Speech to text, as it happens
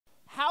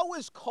How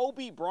is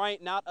Kobe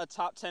Bryant not a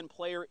top 10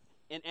 player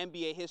in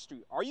NBA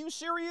history? Are you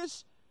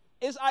serious?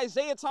 Is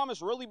Isaiah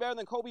Thomas really better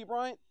than Kobe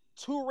Bryant?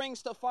 2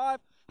 rings to 5?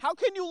 How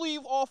can you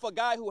leave off a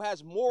guy who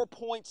has more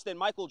points than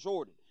Michael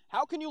Jordan?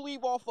 How can you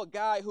leave off a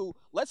guy who,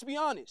 let's be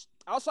honest,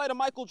 outside of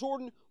Michael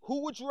Jordan,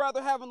 who would you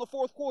rather have in the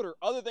fourth quarter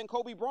other than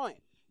Kobe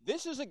Bryant?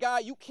 This is a guy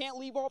you can't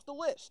leave off the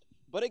list.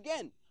 But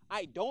again,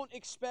 I don't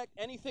expect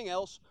anything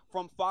else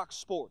from Fox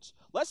Sports.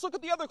 Let's look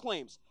at the other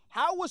claims.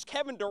 How was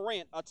Kevin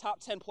Durant a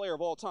top 10 player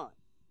of all time?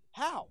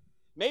 How?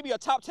 Maybe a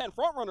top 10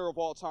 frontrunner of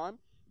all time.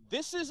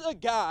 This is a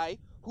guy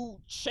who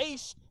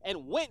chased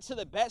and went to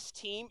the best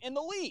team in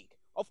the league.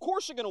 Of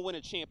course you're going to win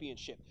a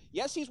championship.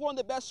 Yes, he's one of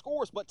the best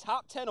scorers, but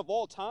top 10 of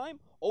all time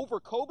over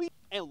Kobe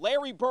and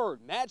Larry Bird,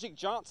 Magic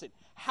Johnson.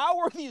 How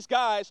are these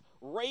guys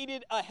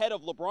rated ahead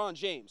of LeBron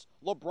James?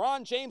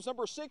 LeBron James,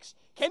 number 6?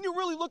 Can you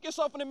really look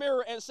yourself in the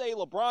mirror and say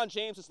LeBron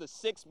James is the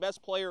 6th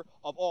best player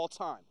of all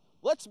time?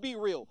 Let's be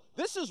real.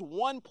 This is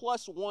 1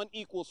 + 1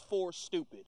 = 4 stupid.